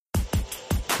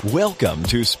Welcome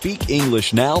to Speak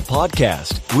English Now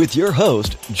podcast with your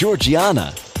host,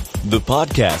 Georgiana, the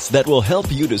podcast that will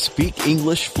help you to speak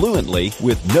English fluently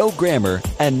with no grammar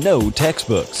and no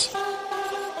textbooks.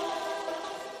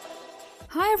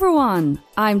 Hi everyone,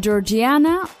 I'm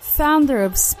Georgiana, founder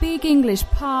of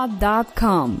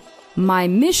SpeakEnglishPod.com. My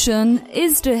mission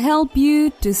is to help you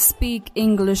to speak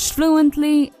English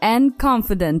fluently and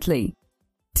confidently.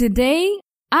 Today,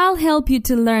 I'll help you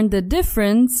to learn the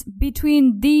difference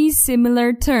between these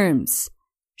similar terms: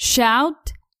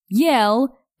 shout,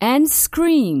 yell, and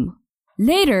scream.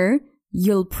 Later,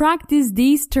 you'll practice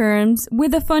these terms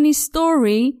with a funny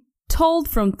story told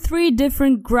from 3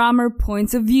 different grammar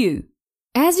points of view.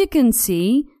 As you can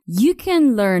see, you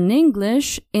can learn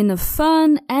English in a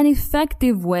fun and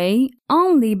effective way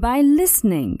only by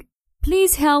listening.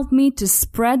 Please help me to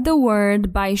spread the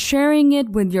word by sharing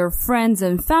it with your friends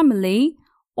and family,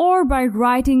 or by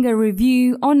writing a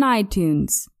review on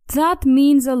iTunes. That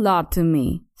means a lot to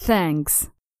me. Thanks.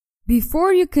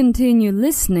 Before you continue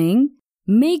listening,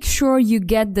 make sure you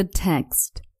get the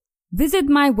text. Visit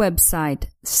my website,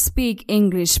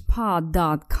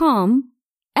 speakenglishpod.com,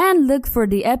 and look for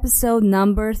the episode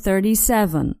number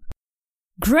 37.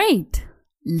 Great!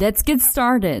 Let's get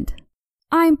started.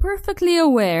 I'm perfectly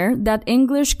aware that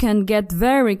English can get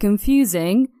very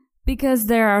confusing because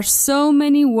there are so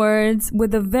many words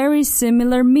with a very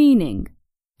similar meaning.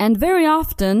 And very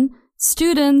often,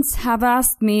 students have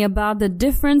asked me about the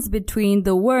difference between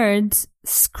the words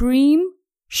scream,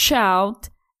 shout,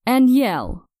 and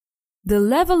yell. The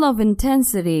level of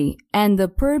intensity and the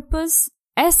purpose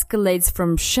escalates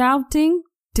from shouting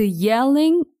to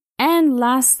yelling and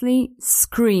lastly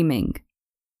screaming.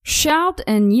 Shout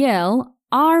and yell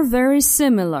are very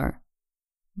similar.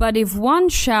 But if one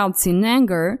shouts in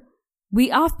anger, we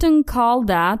often call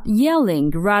that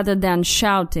yelling rather than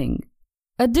shouting.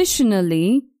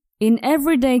 Additionally, in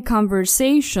everyday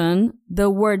conversation, the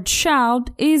word shout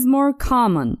is more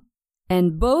common,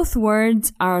 and both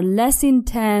words are less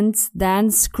intense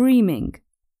than screaming.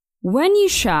 When you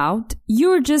shout,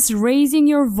 you're just raising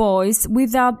your voice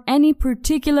without any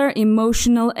particular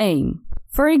emotional aim.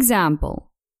 For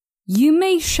example, you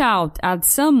may shout at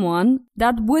someone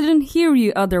that wouldn't hear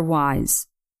you otherwise.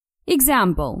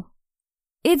 Example: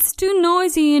 "It's too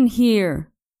noisy in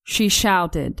here," she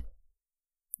shouted.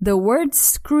 The word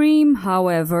scream,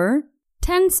 however,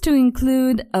 tends to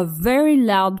include a very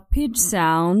loud pitch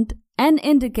sound and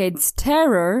indicates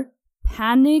terror,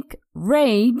 panic,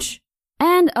 rage,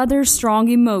 and other strong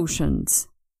emotions.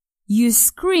 You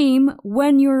scream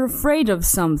when you're afraid of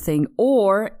something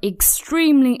or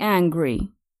extremely angry.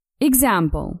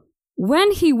 Example: when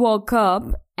he woke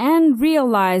up and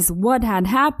realized what had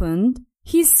happened,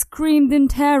 he screamed in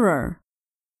terror.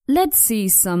 Let's see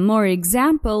some more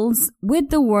examples with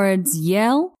the words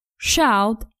yell,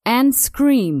 shout, and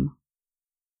scream.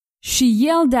 She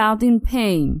yelled out in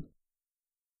pain.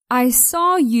 I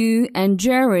saw you and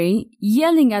Jerry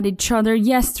yelling at each other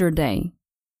yesterday.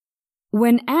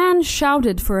 When Anne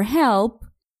shouted for help,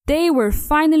 they were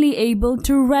finally able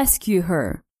to rescue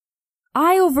her.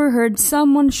 I overheard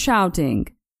someone shouting,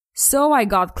 so I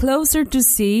got closer to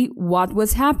see what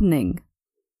was happening.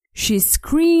 She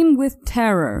screamed with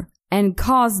terror and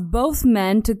caused both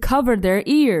men to cover their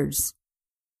ears.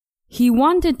 He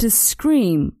wanted to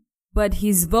scream, but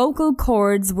his vocal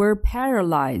cords were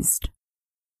paralyzed.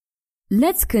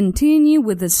 Let's continue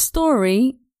with the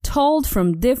story told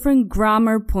from different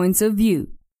grammar points of view.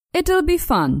 It'll be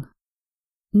fun.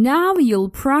 Now you'll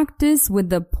practice with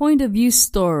the point of view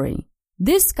story.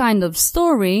 This kind of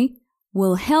story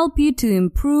will help you to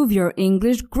improve your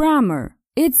English grammar.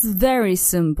 It's very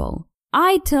simple.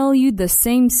 I tell you the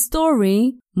same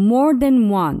story more than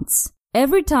once.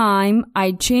 Every time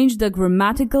I change the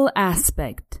grammatical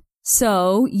aspect.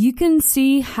 So you can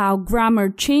see how grammar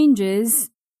changes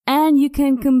and you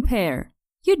can compare.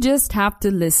 You just have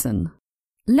to listen.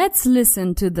 Let's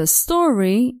listen to the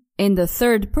story in the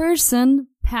third person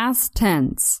past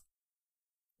tense.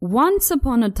 Once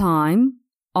upon a time,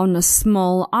 on a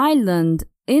small island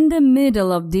in the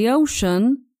middle of the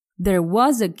ocean, there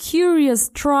was a curious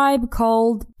tribe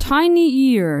called Tiny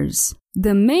Ears.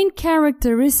 The main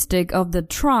characteristic of the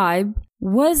tribe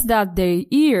was that their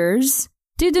ears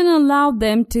didn't allow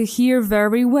them to hear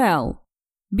very well.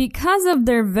 Because of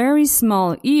their very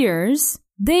small ears,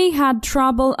 they had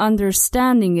trouble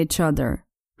understanding each other.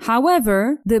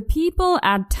 However, the people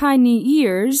at Tiny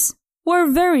Ears were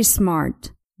very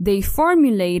smart. They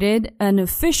formulated an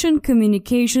efficient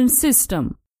communication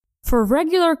system. For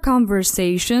regular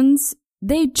conversations,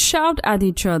 they'd shout at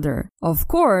each other. Of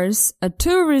course, a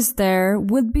tourist there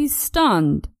would be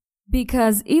stunned.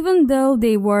 because even though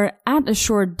they were at a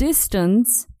short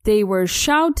distance, they were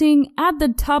shouting at the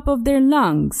top of their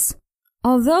lungs.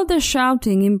 Although the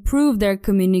shouting improved their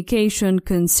communication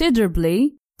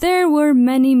considerably, there were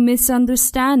many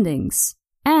misunderstandings,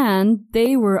 and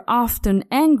they were often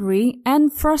angry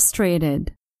and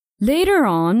frustrated. Later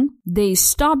on, they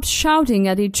stopped shouting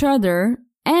at each other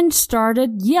and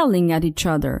started yelling at each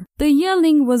other. The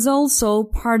yelling was also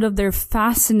part of their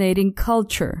fascinating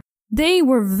culture. They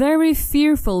were very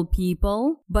fearful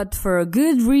people, but for a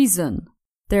good reason.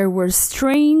 There were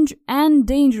strange and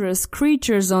dangerous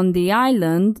creatures on the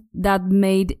island that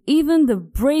made even the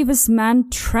bravest man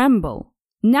tremble.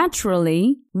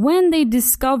 Naturally, when they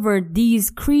discovered these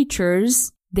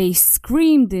creatures, they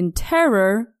screamed in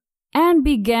terror and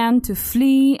began to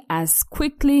flee as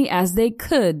quickly as they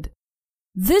could.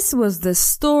 This was the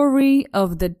story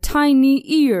of the Tiny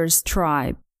Ears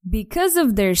tribe. Because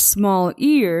of their small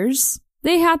ears,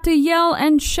 they had to yell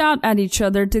and shout at each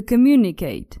other to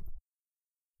communicate.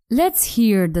 Let's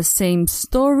hear the same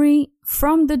story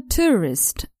from the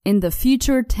tourist in the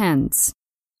future tense.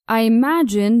 I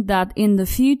imagine that in the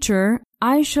future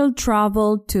I shall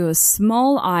travel to a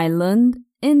small island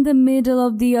in the middle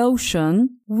of the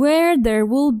ocean where there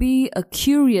will be a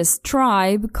curious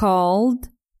tribe called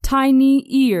Tiny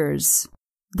Ears.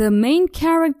 The main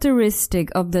characteristic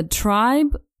of the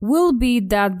tribe will be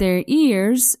that their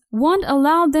ears won't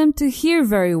allow them to hear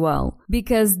very well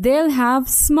because they'll have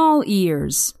small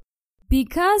ears.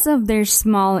 Because of their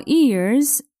small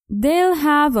ears, they'll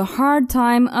have a hard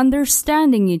time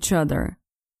understanding each other.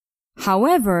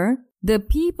 However, the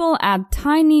people at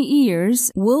Tiny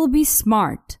Ears will be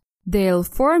smart. They'll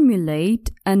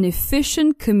formulate an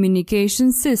efficient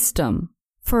communication system.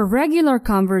 For regular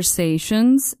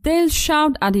conversations, they'll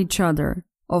shout at each other.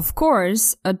 Of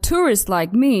course, a tourist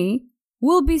like me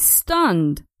will be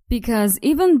stunned because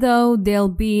even though they'll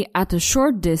be at a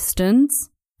short distance,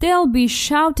 they'll be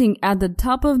shouting at the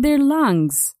top of their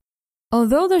lungs.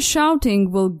 Although the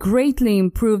shouting will greatly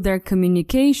improve their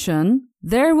communication,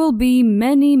 there will be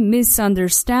many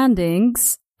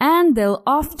misunderstandings and they'll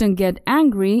often get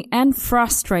angry and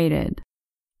frustrated.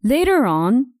 Later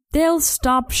on, they'll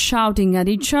stop shouting at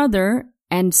each other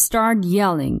and start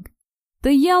yelling.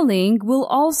 The yelling will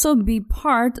also be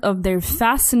part of their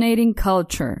fascinating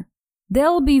culture.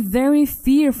 They'll be very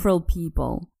fearful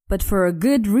people, but for a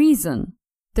good reason.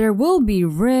 There will be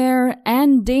rare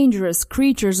and dangerous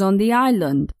creatures on the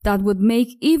island that would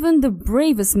make even the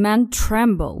bravest man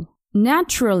tremble.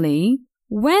 Naturally,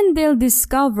 when they'll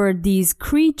discover these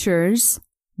creatures,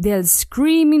 they'll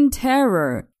scream in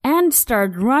terror and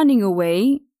start running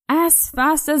away as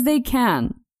fast as they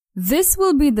can. This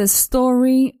will be the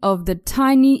story of the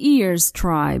Tiny Ears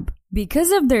tribe.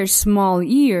 Because of their small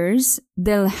ears,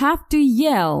 they'll have to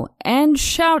yell and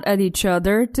shout at each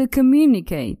other to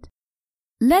communicate.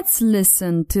 Let's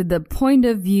listen to the point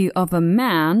of view of a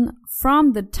man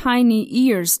from the Tiny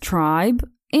Ears tribe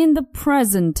in the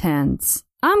present tense.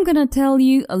 I'm gonna tell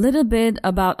you a little bit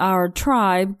about our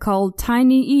tribe called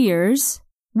Tiny Ears,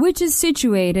 which is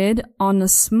situated on a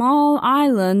small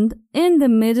island in the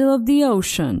middle of the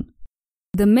ocean.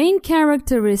 The main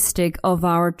characteristic of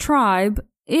our tribe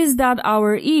is that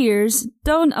our ears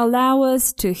don't allow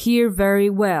us to hear very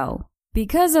well.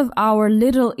 Because of our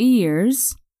little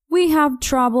ears, we have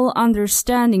trouble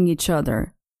understanding each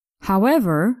other.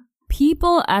 However,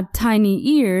 people at Tiny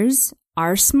Ears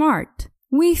are smart.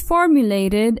 We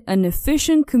formulated an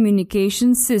efficient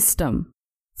communication system.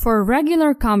 For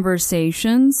regular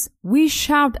conversations, we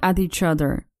shout at each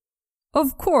other.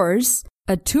 Of course,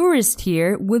 a tourist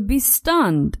here would be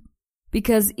stunned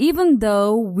because even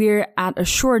though we're at a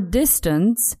short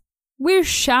distance, we're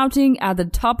shouting at the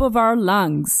top of our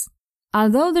lungs.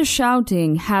 Although the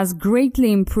shouting has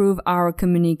greatly improved our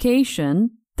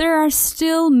communication, there are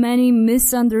still many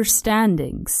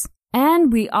misunderstandings,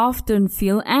 and we often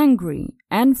feel angry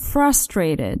and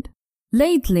frustrated.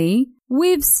 Lately,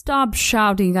 we've stopped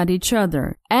shouting at each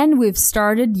other, and we've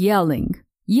started yelling.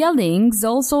 Yelling's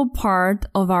also part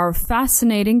of our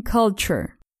fascinating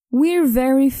culture. We're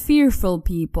very fearful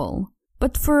people,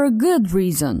 but for a good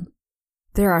reason.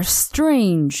 There are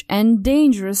strange and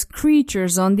dangerous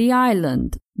creatures on the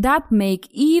island that make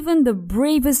even the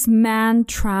bravest man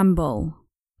tremble.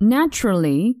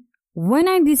 Naturally, when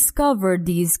I discover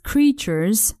these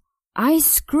creatures, I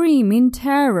scream in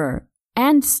terror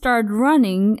and start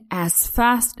running as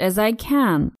fast as I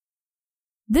can.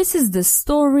 This is the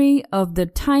story of the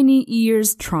Tiny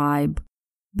Ears tribe.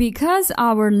 Because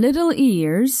our little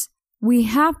ears, we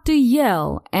have to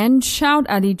yell and shout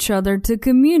at each other to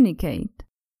communicate.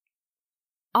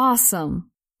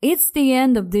 Awesome! It's the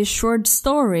end of this short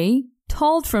story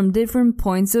told from different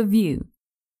points of view.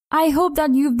 I hope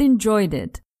that you've enjoyed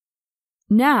it.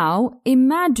 Now,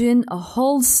 imagine a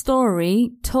whole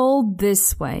story told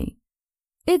this way.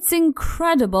 It's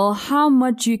incredible how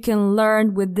much you can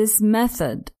learn with this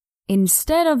method.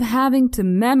 Instead of having to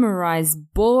memorize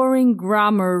boring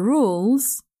grammar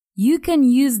rules, you can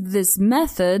use this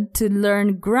method to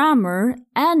learn grammar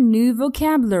and new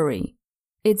vocabulary.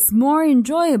 It's more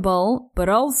enjoyable, but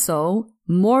also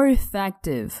more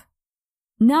effective.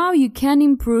 Now you can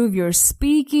improve your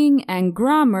speaking and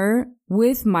grammar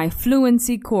with my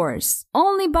fluency course,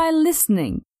 only by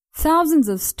listening. Thousands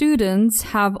of students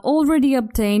have already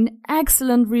obtained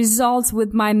excellent results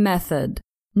with my method.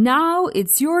 Now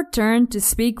it's your turn to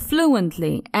speak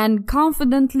fluently and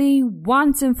confidently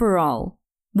once and for all.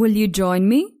 Will you join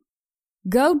me?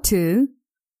 Go to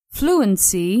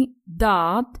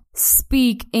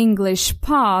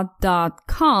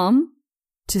fluency.speakenglishpod.com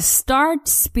to start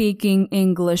speaking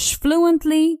English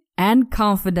fluently and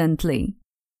confidently.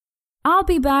 I'll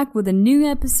be back with a new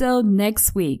episode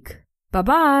next week.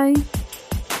 Bye-bye.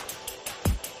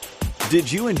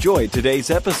 Did you enjoy today's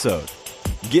episode?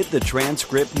 Get the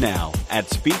transcript now at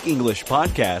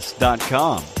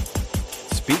speakenglishpodcast.com.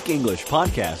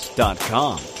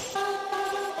 speakenglishpodcast.com.